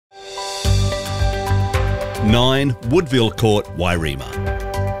9 Woodville Court, Wyreema.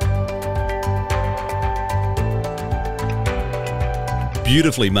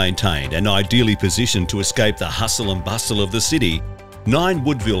 Beautifully maintained and ideally positioned to escape the hustle and bustle of the city, 9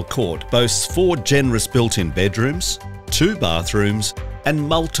 Woodville Court boasts 4 generous built-in bedrooms, 2 bathrooms and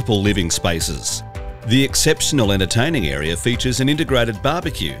multiple living spaces. The exceptional entertaining area features an integrated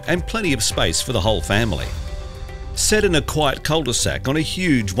barbecue and plenty of space for the whole family. Set in a quiet cul-de-sac on a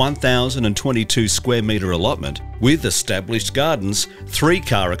huge 1,022 square metre allotment with established gardens,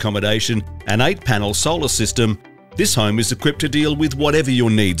 3-car accommodation and 8-panel solar system, this home is equipped to deal with whatever your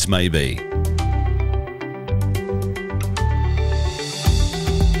needs may be.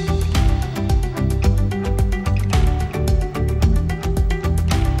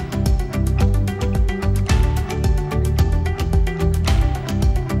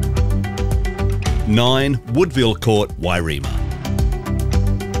 Nine Woodville Court, Wyreema.